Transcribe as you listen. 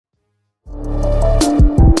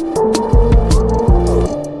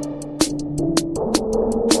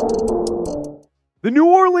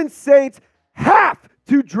Orleans Saints have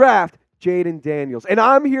to draft Jayden Daniels. And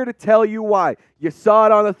I'm here to tell you why. You saw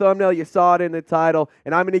it on the thumbnail, you saw it in the title,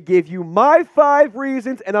 and I'm going to give you my 5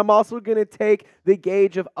 reasons, and I'm also going to take the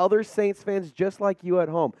gauge of other Saints fans just like you at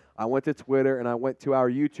home. I went to Twitter and I went to our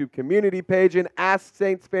YouTube community page and asked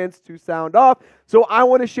Saints fans to sound off. So I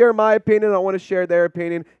want to share my opinion, I want to share their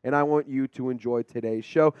opinion, and I want you to enjoy today's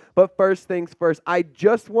show. But first things first, I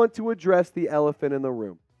just want to address the elephant in the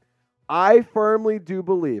room. I firmly do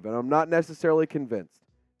believe, and I'm not necessarily convinced,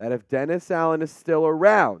 that if Dennis Allen is still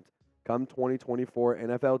around come 2024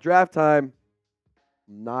 NFL draft time,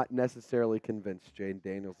 I'm not necessarily convinced Jayden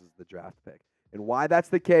Daniels is the draft pick. And why that's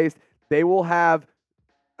the case, they will have,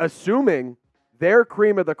 assuming their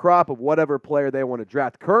cream of the crop of whatever player they want to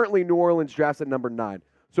draft. Currently, New Orleans drafts at number 9.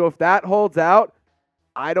 So if that holds out,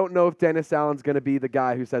 I don't know if Dennis Allen's going to be the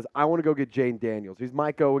guy who says, I want to go get Jayden Daniels. He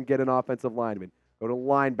might go and get an offensive lineman, go to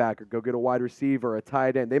linebacker, go get a wide receiver, a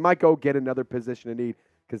tight end. They might go get another position of need,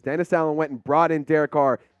 because Dennis Allen went and brought in Derek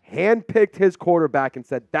Carr, handpicked his quarterback, and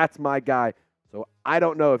said, that's my guy. So I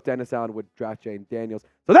don't know if Dennis Allen would draft Jayden Daniels.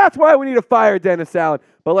 So that's why we need to fire Dennis Allen.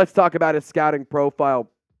 But let's talk about his scouting profile.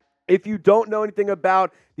 If you don't know anything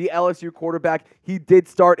about the LSU quarterback, he did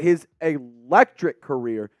start his electric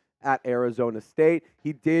career at Arizona State.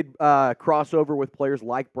 He did cross over with players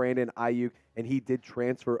like Brandon Ayuk, and he did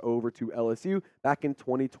transfer over to LSU back in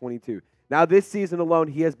 2022. Now, this season alone,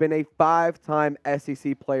 he has been a 5-time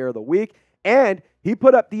SEC Player of the Week, and he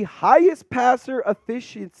put up the highest passer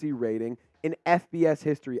efficiency rating in FBS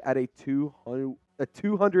history at a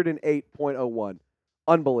 208.01.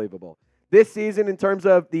 Unbelievable. This season, in terms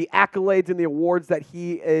of the accolades and the awards that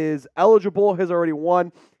he is eligible, has already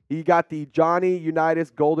won. He got the Johnny Unitas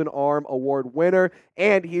Golden Arm Award winner,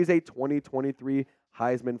 and he's a 2023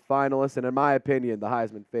 Heisman finalist, and in my opinion, the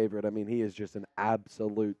Heisman favorite. I mean, he is just an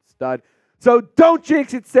absolute stud. So don't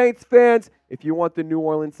jinx it, Saints fans, if you want the New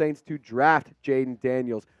Orleans Saints to draft Jayden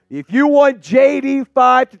Daniels. If you want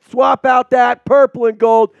JD5 to swap out that purple and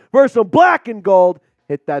gold for some black and gold,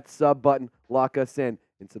 hit that sub button, lock us in,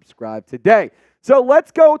 and subscribe today. So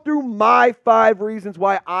let's go through my 5 reasons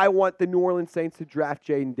why I want the New Orleans Saints to draft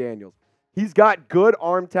Jayden Daniels. He's got good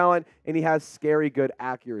arm talent, and he has scary good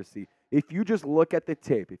accuracy. If you just look at the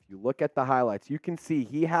tape, if you look at the highlights, you can see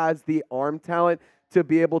he has the arm talent to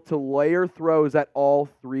be able to layer throws at all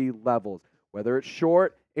 3 levels, whether it's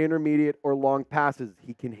short, intermediate, or long passes.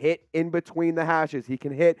 He can hit in between the hashes. He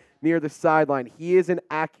can hit near the sideline. He is an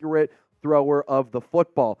accurate thrower of the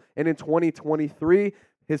football. And in 2023,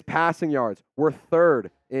 his passing yards were 3rd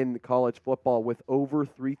in college football with over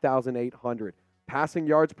 3,800. Passing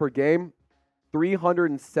yards per game,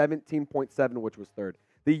 317.7, which was 3rd.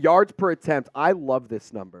 The yards per attempt, I love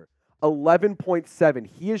this number, 11.7.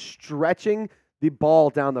 He is stretching the ball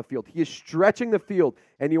down the field. He is stretching the field.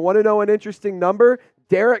 And you want to know an interesting number?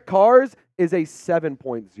 Derek Carr's is a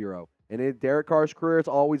 7.0. And Derek Carr's career has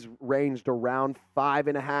always ranged around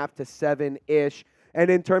 5.5 to 7-ish. And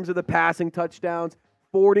in terms of the passing touchdowns,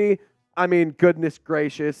 40, I mean, goodness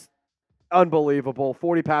gracious, unbelievable.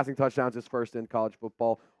 40 passing touchdowns is 1st in college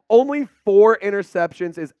football. Only 4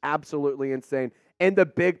 interceptions is absolutely insane. And the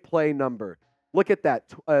big play number, look at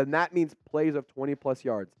that. And that means plays of 20-plus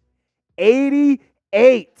yards.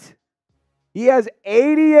 88. He has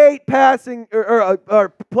 88 passing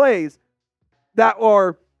or plays that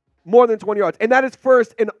are more than 20 yards. And that is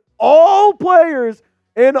 1st in all players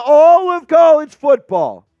in all of college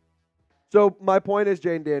football. So my point is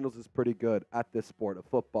Jayden Daniels is pretty good at this sport of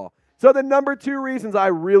football. So the number 2 reasons I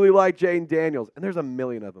really like Jayden Daniels, and there's a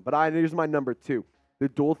million of them, but here's my number 2. The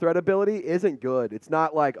dual threat ability isn't good. It's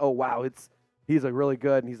not like, oh, wow, he's a really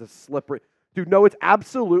good and he's a slippery. Dude, no, it's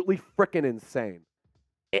absolutely freaking insane.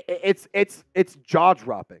 It's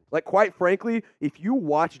jaw-dropping. Like, quite frankly, if you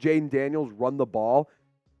watch Jayden Daniels run the ball,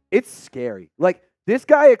 it's scary. Like, this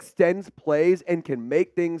guy extends plays and can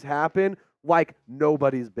make things happen like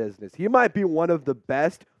nobody's business. He might be one of the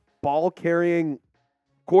best ball-carrying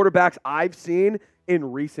quarterbacks I've seen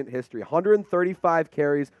in recent history. 135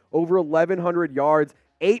 carries, over 1,100 yards,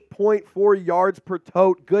 8.4 yards per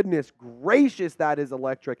tote. Goodness gracious, that is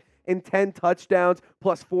electric. And 10 touchdowns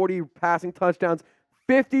plus 40 passing touchdowns,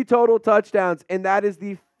 50 total touchdowns. And that is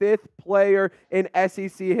the 5th player in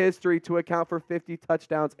SEC history to account for 50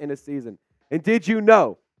 touchdowns in a season. And did you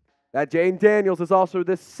know that Jayden Daniels is also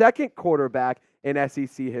the 2nd quarterback in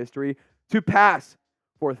SEC history to pass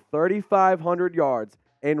for 3,500 yards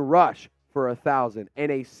and rush for 1,000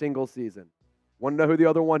 in a single season? Want to know who the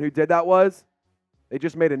other one who did that was? They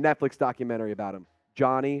just made a Netflix documentary about him.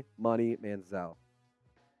 Johnny Money Manziel.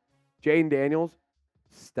 Jayden Daniels,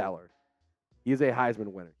 stellar. He is a Heisman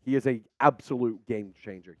winner. He is an absolute game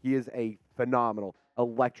changer. He is a phenomenal,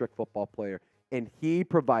 electric football player. And he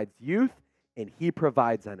provides youth and he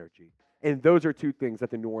provides energy. And those are two things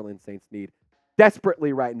that the New Orleans Saints need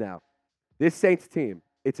desperately right now. This Saints team,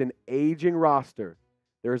 it's an aging roster.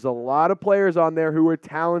 There's a lot of players on there who are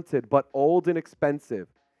talented but old and expensive.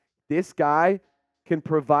 This guy can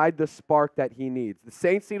provide the spark that he needs. The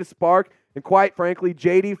Saints need a spark, and quite frankly,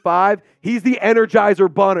 JD5, he's the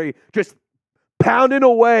Energizer Bunny, just pounding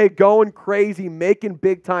away, going crazy, making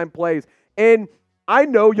big-time plays. And I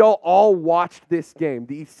know y'all all watched this game,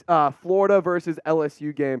 the Florida versus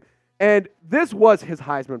LSU game, and this was his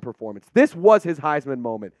Heisman performance. This was his Heisman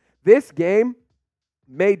moment. This game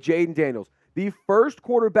made Jayden Daniels the first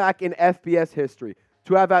quarterback in FBS history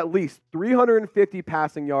to have at least 350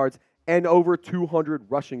 passing yards and over 200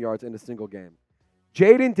 rushing yards in a single game.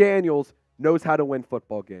 Jayden Daniels knows how to win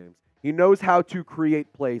football games. He knows how to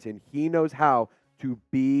create plays, and he knows how to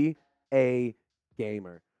be a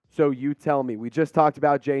gamer. So you tell me, we just talked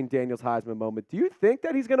about Jayden Daniels' Heisman moment. Do you think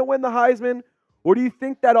that he's going to win the Heisman? Or do you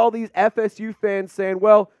think that all these FSU fans saying,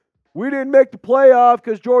 well, we didn't make the playoff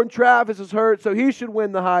because Jordan Travis is hurt, so he should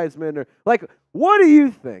win the Heisman? Or, like, what do you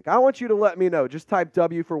think? I want you to let me know. Just type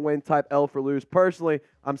W for win, type L for lose. Personally,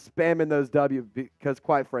 I'm spamming those W because,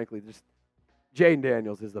 quite frankly, just Jayden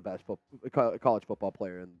Daniels is the best college football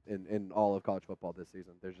player in all of college football this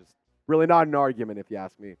season. There's just really not an argument if you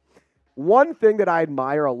ask me. One thing that I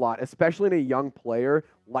admire a lot, especially in a young player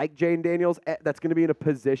like Jayden Daniels, that's going to be in a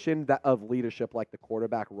position of leadership like the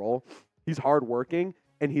quarterback role, he's hardworking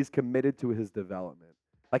and he's committed to his development.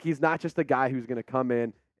 Like, he's not just a guy who's going to come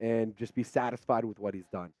in and just be satisfied with what he's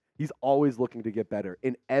done. He's always looking to get better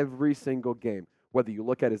in every single game. Whether you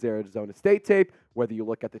look at his Arizona State tape, whether you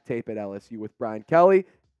look at the tape at LSU with Brian Kelly,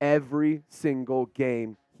 every single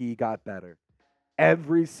game he got better.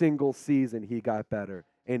 Every single season he got better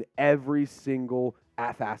in every single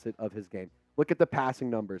facet of his game. Look at the passing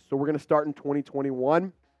numbers. So we're going to start in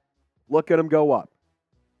 2021. Look at him go up.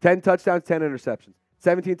 10 touchdowns, 10 interceptions.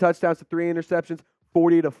 17 touchdowns to 3 interceptions,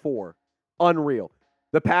 40 to 4. Unreal.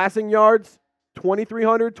 The passing yards,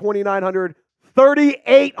 2,300, 2,900,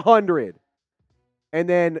 3,800. And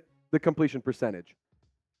then the completion percentage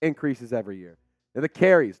increases every year. And the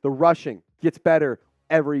carries, the rushing gets better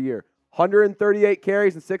every year. 138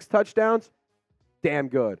 carries and 6 touchdowns, damn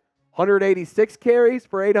good. 186 carries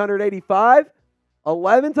for 885,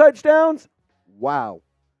 11 touchdowns, wow.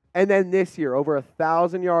 And then this year, over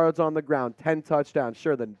 1,000 yards on the ground, 10 touchdowns.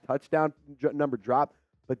 Sure, the touchdown number dropped,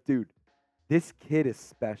 but dude, this kid is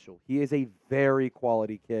special. He is a very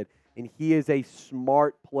quality kid, and he is a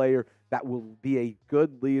smart player that will be a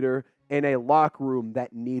good leader in a locker room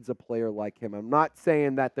that needs a player like him. I'm not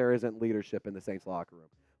saying that there isn't leadership in the Saints locker room,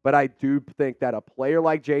 but I do think that a player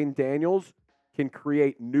like Jayden Daniels can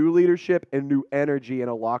create new leadership and new energy in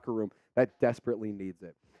a locker room that desperately needs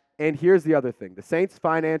it. And here's the other thing. The Saints'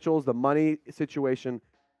 financials, the money situation,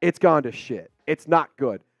 it's gone to shit. It's not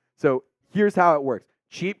good. So here's how it works.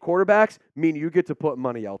 Cheap quarterbacks mean you get to put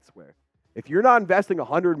money elsewhere. If you're not investing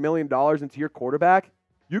 $100 million into your quarterback,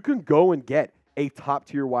 you can go and get a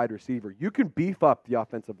top-tier wide receiver. You can beef up the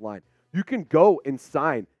offensive line. You can go and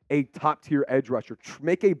sign a top-tier edge rusher,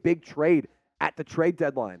 make a big trade at the trade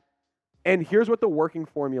deadline. And here's what the working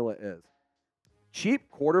formula is. Cheap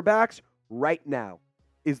quarterbacks right now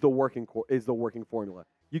is the working formula.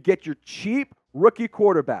 You get your cheap rookie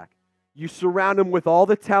quarterback. You surround him with all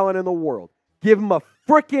the talent in the world. Give him a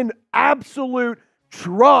freaking absolute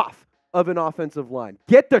trough of an offensive line.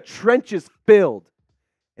 Get the trenches filled.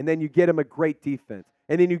 And then you get him a great defense.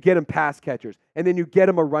 And then you get him pass catchers. And then you get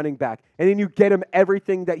him a running back. And then you get him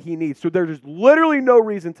everything that he needs. So there's literally no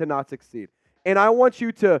reason to not succeed. And I want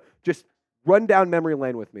you to just run down memory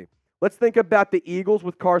lane with me. Let's think about the Eagles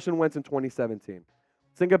with Carson Wentz in 2017.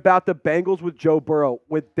 Let's think about the Bengals with Joe Burrow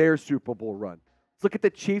with their Super Bowl run. Let's look at the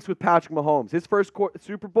Chiefs with Patrick Mahomes. His first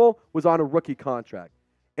Super Bowl was on a rookie contract.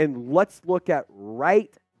 And let's look at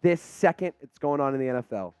right this second it's going on in the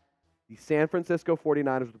NFL. The San Francisco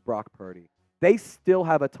 49ers with Brock Purdy. They still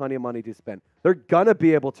have a ton of money to spend. They're going to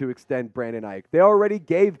be able to extend Brandon Ayuk. They already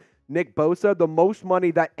gave Nick Bosa the most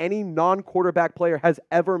money that any non-quarterback player has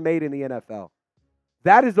ever made in the NFL.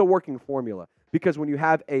 That is the working formula. Because when you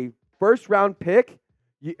have a first-round pick,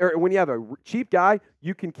 or when you have a cheap guy,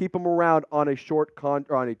 you can keep him around on a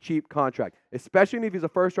on a cheap contract. Especially if he's a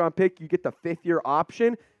first-round pick, you get the fifth-year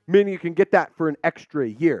option, meaning you can get that for an extra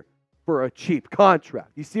year for a cheap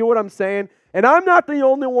contract. You see what I'm saying? And I'm not the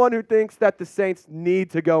only one who thinks that the Saints need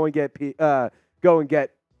to go and get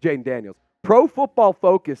Jayden Daniels. Pro Football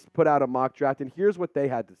Focus put out a mock draft, and here's what they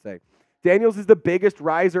had to say. Daniels is the biggest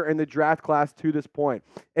riser in the draft class to this point.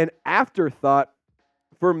 An afterthought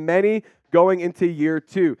for many going into year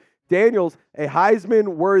 2. Daniels, a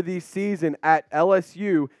Heisman-worthy season at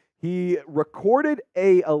LSU. He recorded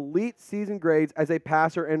a elite season grades as a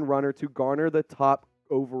passer and runner to garner the top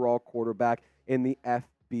overall quarterback in the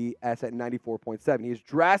FBS at 94.7. He's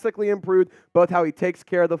drastically improved both how he takes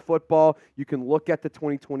care of the football. You can look at the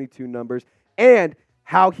 2022 numbers and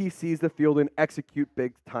how he sees the field and execute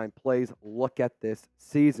big-time plays. Look at this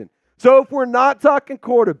season. So if we're not talking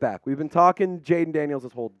quarterback, we've been talking Jayden Daniels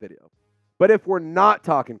this whole video. But if we're not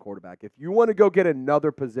talking quarterback, if you want to go get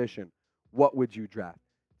another position, what would you draft?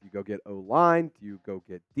 Do you go get O-line? Do you go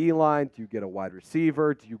get D-line? Do you get a wide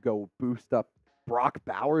receiver? Do you go boost up Brock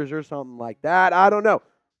Bowers or something like that? I don't know.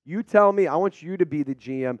 You tell me. I want you to be the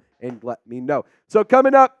GM and let me know. So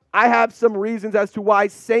coming up, I have some reasons as to why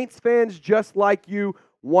Saints fans just like you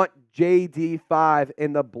want JD5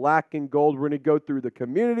 in the black and gold. We're going to go through the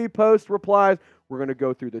community post replies. We're going to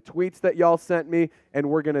go through the tweets that y'all sent me, and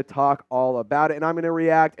we're going to talk all about it. And I'm going to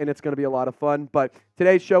react, and it's going to be a lot of fun. But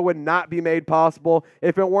today's show would not be made possible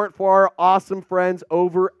if it weren't for our awesome friends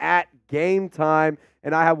over at Game Time.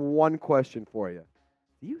 And I have one question for you.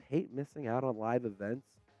 Do you hate missing out on live events?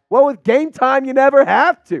 Well, with Game Time, you never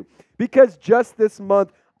have to. Because just this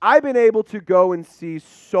month, I've been able to go and see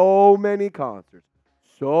so many concerts,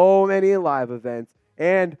 so many live events,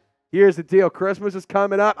 and here's the deal. Christmas is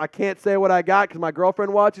coming up. I can't say what I got because my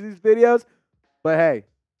girlfriend watches these videos. But hey,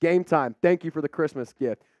 Game Time. Thank you for the Christmas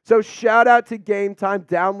gift. So shout out to Game Time.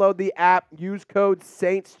 Download the app. Use code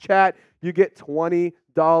SAINTSCHAT. You get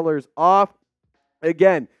 $20 off.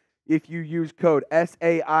 Again, if you use code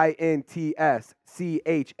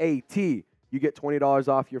SAINTSCHAT, you get $20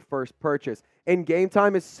 off your first purchase. And Game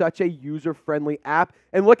Time is such a user-friendly app.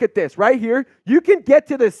 And look at this. Right here, you can get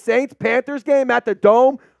to the Saints-Panthers game at the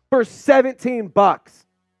Dome for $17.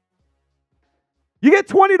 You get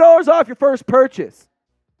 $20 off your first purchase.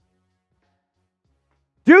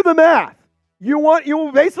 Do the math.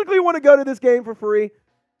 You basically want to go to this game for free?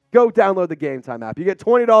 Go download the Game Time app. You get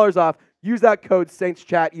 $20 off. Use that code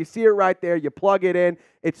SAINTSCHAT. You see it right there. You plug it in.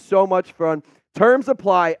 It's so much fun. Terms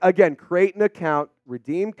apply. Again, create an account.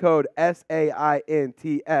 Redeem code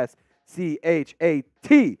SAINTSCHAT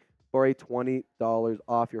for a $20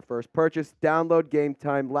 off your first purchase. Download Game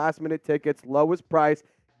Time. Last-minute tickets. Lowest price.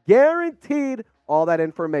 Guaranteed. All that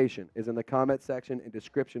information is in the comment section and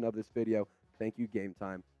description of this video. Thank you, Game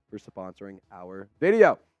Time, for sponsoring our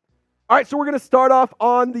video. All right, so we're going to start off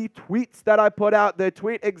on the tweets that I put out. The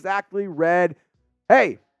tweet exactly read,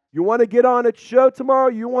 hey, you want to get on a show tomorrow?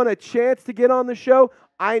 You want a chance to get on the show?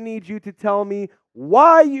 I need you to tell me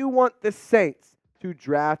why you want the Saints to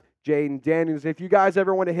draft Jayden Daniels. If you guys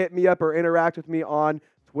ever want to hit me up or interact with me on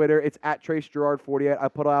Twitter, it's at TraceGirouard48. I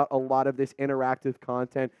put out a lot of this interactive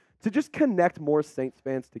content to just connect more Saints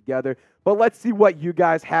fans together. But let's see what you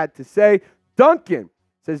guys had to say. Duncan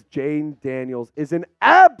says Jayden Daniels is an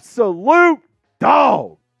absolute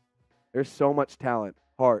dog. There's so much talent,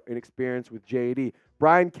 heart, and experience with JD.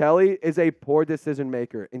 Brian Kelly is a poor decision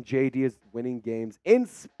maker, and JD is winning games in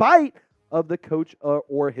spite of the coach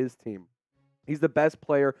or his team. He's the best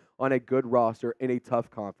player on a good roster in a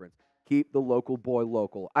tough conference. Keep the local boy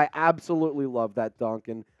local. I absolutely love that,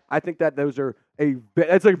 Duncan. I think that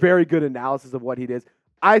that's a very good analysis of what he did.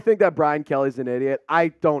 I think that Brian Kelly's an idiot. I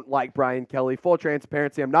don't like Brian Kelly. Full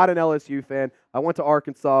transparency, I'm not an LSU fan. I went to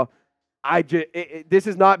Arkansas. This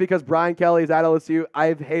is not because Brian Kelly is at LSU.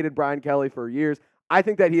 I've hated Brian Kelly for years. I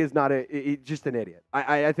think that he is not just an idiot.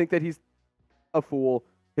 I think that he's a fool.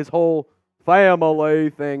 His whole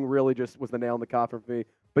family thing really just was the nail in the coffin for me.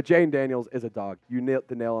 But Jayden Daniels is a dog. You nailed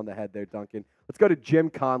the nail on the head there, Duncan. Let's go to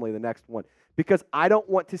Jim Conley, the next one. Because I don't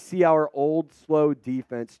want to see our old, slow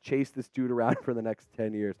defense chase this dude around for the next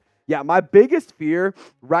 10 years. Yeah, my biggest fear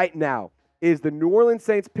right now is the New Orleans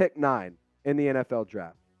Saints pick 9 in the NFL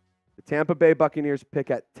draft. The Tampa Bay Buccaneers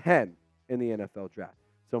pick at 10 in the NFL draft.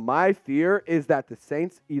 So my fear is that the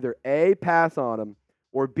Saints either A, pass on him,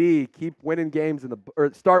 or B, keep winning games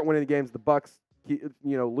or start winning games. The Bucs,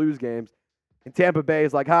 lose games, and Tampa Bay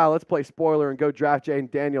is like, let's play spoiler and go draft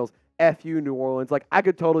Jayden Daniels. F you, New Orleans. Like, I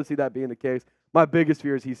could totally see that being the case. My biggest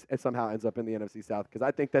fear is he somehow ends up in the NFC South because I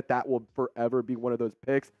think that will forever be one of those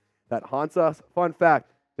picks that haunts us. Fun fact,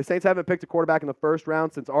 the Saints haven't picked a quarterback in the first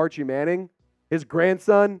round since Archie Manning. His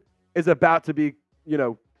grandson is about to be,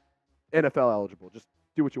 NFL eligible. Just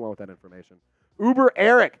do what you want with that information. Uber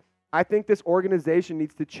Eric, I think this organization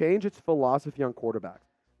needs to change its philosophy on quarterbacks.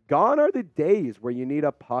 Gone are the days where you need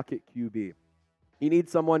a pocket QB. You need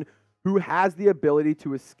someone who has the ability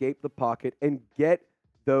to escape the pocket and get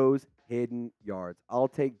those hidden yards. I'll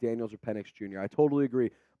take Daniels or Penix Jr. I totally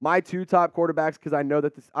agree. My two top quarterbacks, because I know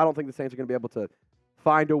that I don't think the Saints are going to be able to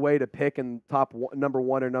find a way to pick in number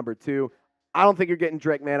 1 or number 2. I don't think you're getting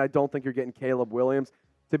Drake, man. I don't think you're getting Caleb Williams.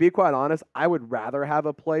 To be quite honest, I would rather have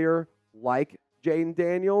a player like Jayden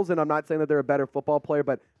Daniels, and I'm not saying that they're a better football player,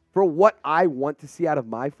 but for what I want to see out of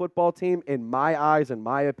my football team, in my eyes, in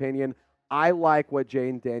my opinion, I like what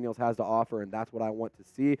Jayden Daniels has to offer, and that's what I want to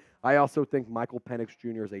see. I also think Michael Penix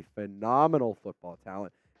Jr. is a phenomenal football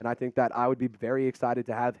talent, and I think that I would be very excited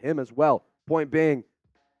to have him as well. Point being,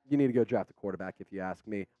 you need to go draft a quarterback if you ask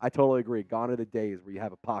me. I totally agree. Gone are the days where you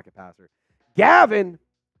have a pocket passer. Gavin,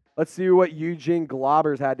 let's see what Eugene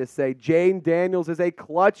Globbers had to say. Jayden Daniels is a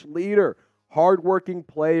clutch leader, hardworking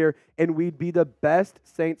player, and we'd be the best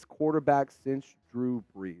Saints quarterback since Drew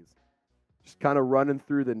Brees. Just kind of running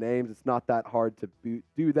through the names. It's not that hard to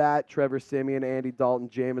do that. Trevor Siemian, Andy Dalton,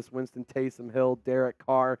 Jameis Winston, Taysom Hill, Derek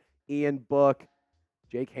Carr, Ian Book.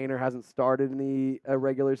 Jake Haener hasn't started in the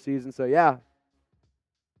regular season, so yeah.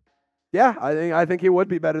 Yeah, I think he would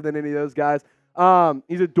be better than any of those guys.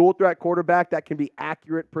 He's a dual threat quarterback that can be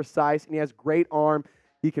accurate, precise, and he has great arm.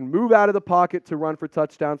 He can move out of the pocket to run for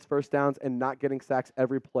touchdowns, first downs, and not getting sacks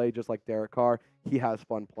every play, just like Derek Carr. He has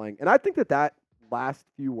fun playing. And I think that last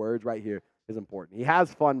few words right here is important. He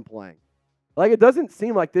has fun playing. Like, it doesn't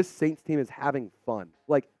seem like this Saints team is having fun.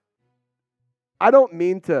 Like, I don't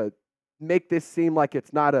mean to make this seem like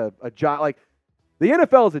it's not a job. Like, the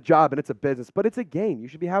NFL is a job and it's a business, but it's a game. You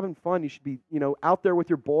should be having fun. You should be, out there with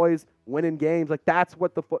your boys, winning games. Like, that's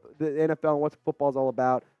what the NFL and what football is all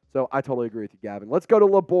about. So I totally agree with you, Gavin. Let's go to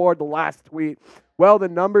LeBoard, the last tweet. Well, the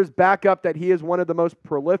numbers back up that he is one of the most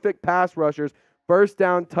prolific pass rushers, first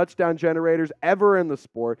down, touchdown generators ever in the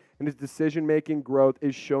sport, and his decision-making growth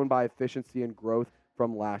is shown by efficiency and growth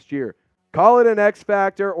from last year. Call it an X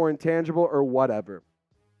factor or intangible or whatever.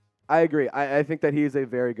 I agree. I think that he is a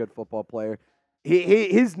very good football player.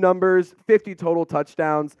 His numbers, 50 total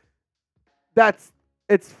touchdowns,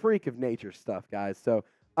 it's freak of nature stuff, guys. So,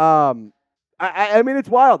 I mean, it's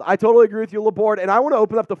wild. I totally agree with you, LeBoard. And I want to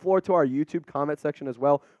open up the floor to our YouTube comment section as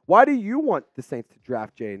well. Why do you want the Saints to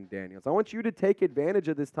draft Jayden Daniels? I want you to take advantage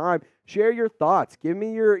of this time. Share your thoughts. Give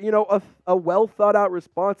me your, a well-thought-out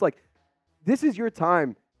response. Like, this is your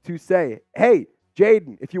time to say, hey,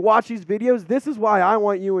 Jayden, if you watch these videos, this is why I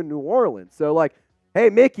want you in New Orleans. So, like, hey,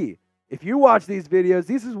 Mickey, if you watch these videos,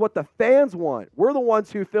 this is what the fans want. We're the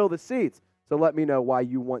ones who fill the seats. So let me know why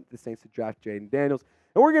you want the Saints to draft Jayden Daniels.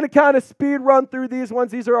 And we're going to kind of speed run through these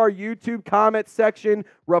ones. These are our YouTube comment section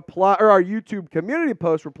reply, or our YouTube community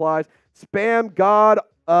post replies. Spam God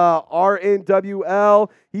RNWL.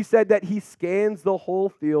 He said that he scans the whole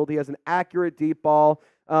field. He has an accurate deep ball.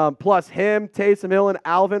 Plus him, Taysom Hill, and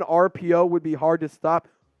Alvin RPO would be hard to stop.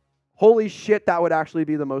 Holy shit, that would actually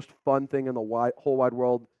be the most fun thing in the whole wide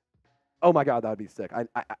world. Oh my God, that would be sick. I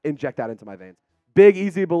inject that into my veins. Big,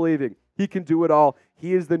 easy believing. He can do it all.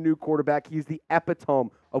 He is the new quarterback. He's the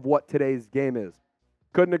epitome of what today's game is.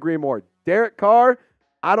 Couldn't agree more. Derek Carr,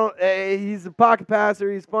 he's a pocket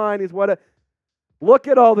passer. He's fine. He's look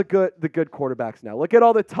at all the good quarterbacks now. Look at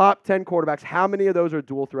all the top 10 quarterbacks. How many of those are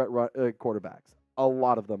dual threat quarterbacks? A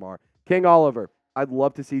lot of them are. King Oliver, I'd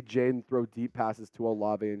love to see Jayden throw deep passes to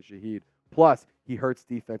Olave and Shaheed. Plus, he hurts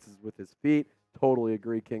defenses with his feet. Totally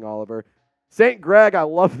agree, King Oliver. St. Greg, I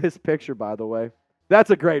love this picture, by the way. That's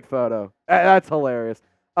a great photo. That's hilarious.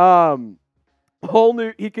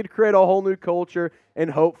 He could create a whole new culture and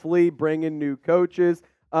hopefully bring in new coaches.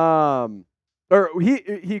 He can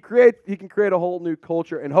create a whole new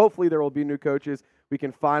culture and hopefully there will be new coaches. We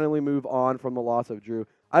can finally move on from the loss of Drew.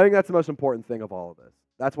 I think that's the most important thing of all of this.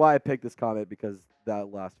 That's why I picked this comment, because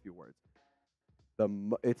that last few words.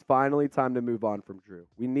 It's finally time to move on from Drew.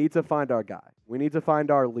 We need to find our guy. We need to find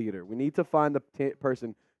our leader. We need to find the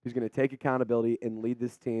person who's going to take accountability and lead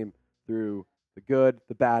this team through the good,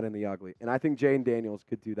 the bad, and the ugly. And I think Jayden Daniels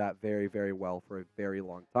could do that very, very well for a very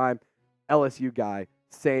long time. LSU guy,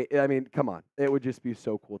 come on. It would just be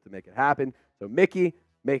so cool to make it happen. So, Mickey,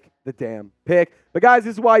 make the damn pick. But, guys,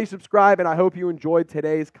 this is why you subscribe, and I hope you enjoyed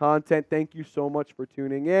today's content. Thank you so much for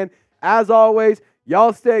tuning in. As always,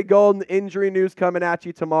 y'all stay golden. Injury news coming at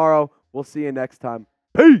you tomorrow. We'll see you next time.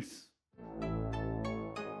 Peace.